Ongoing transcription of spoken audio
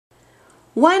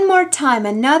one more time,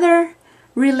 another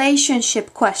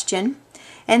relationship question.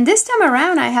 And this time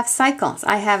around I have cycles.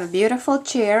 I have a beautiful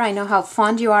chair. I know how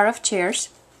fond you are of chairs.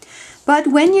 But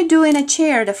when you do in a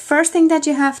chair, the first thing that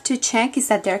you have to check is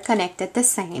that they're connected the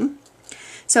same.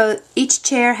 So each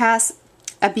chair has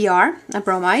a Br, a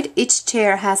bromide. Each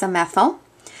chair has a methyl.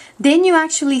 Then you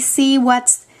actually see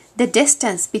what's the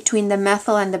distance between the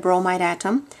methyl and the bromide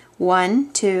atom.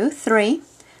 1, 2, 3.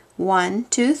 1,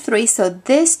 2, 3. So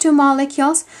these two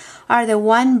molecules are the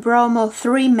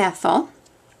 1-bromo-3-methyl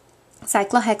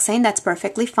cyclohexane. That's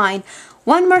perfectly fine.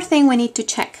 One more thing we need to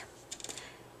check.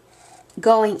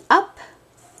 Going up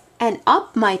and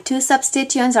up, my two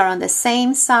substituents are on the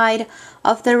same side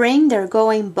of the ring. They're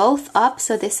going both up,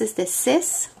 so this is the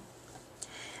cis.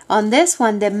 On this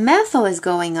one, the methyl is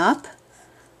going up,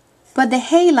 but the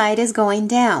halide is going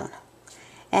down.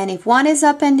 And if one is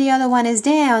up and the other one is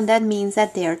down, that means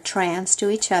that they're trans to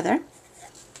each other.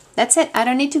 That's it. I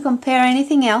don't need to compare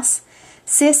anything else.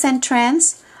 Cis and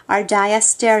trans are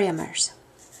diastereomers.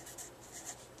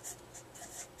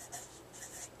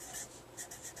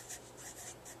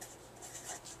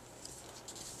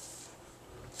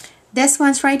 This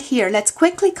one's right here. Let's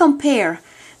quickly compare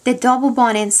the double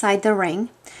bond inside the ring,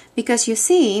 because you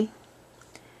see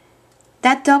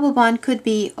that double bond could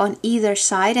be on either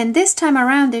side, and this time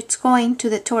around it's going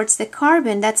to towards the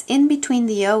carbon that's in between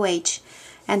the OH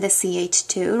and the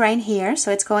CH2 right here.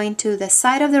 So it's going to the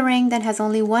side of the ring that has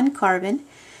only one carbon.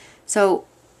 So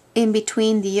in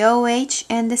between the OH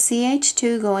and the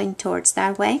CH2, going towards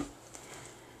that way.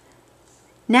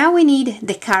 Now we need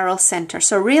the chiral center.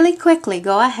 So really quickly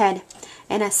go ahead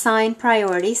and assign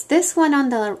priorities. This one on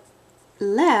the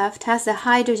left has the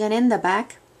hydrogen in the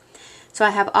back. So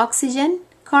I have oxygen,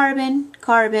 carbon,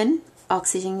 carbon,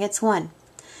 oxygen gets 1.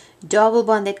 Double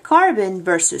bonded carbon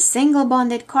versus single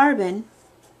bonded carbon.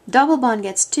 Double bond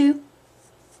gets 2.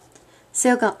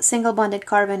 Single bonded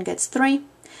carbon gets 3.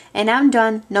 And I'm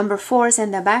done. Number 4 is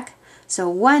in the back. So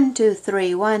 1, 2,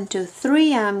 3, 1, 2,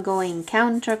 3. I'm going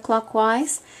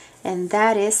counterclockwise, and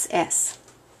that is S.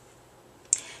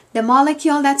 The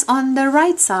molecule that's on the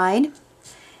right side,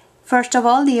 first of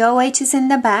all, the OH is in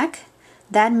the back.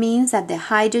 That means that the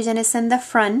hydrogen is in the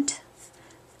front.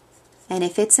 And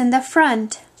if it's in the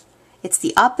front, it's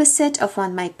the opposite of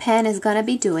what my pen is going to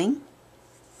be doing.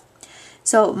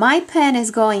 So my pen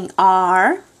is going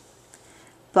R,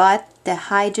 but the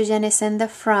hydrogen is in the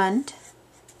front.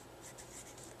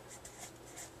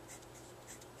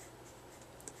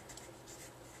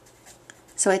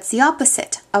 So it's the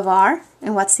opposite of R.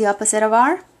 And what's the opposite of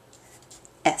R?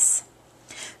 S.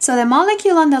 So the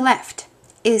molecule on the left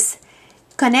is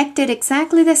connected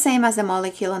exactly the same as the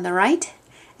molecule on the right,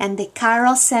 and the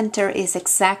chiral center is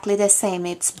exactly the same.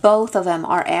 It's both of them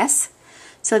are S.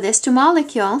 So these two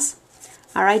molecules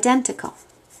are identical.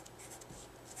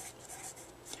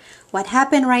 What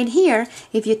happened right here,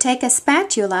 if you take a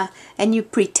spatula and you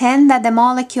pretend that the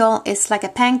molecule is like a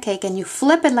pancake and you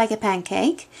flip it like a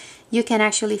pancake, you can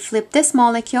actually flip this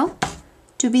molecule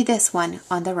to be this one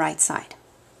on the right side.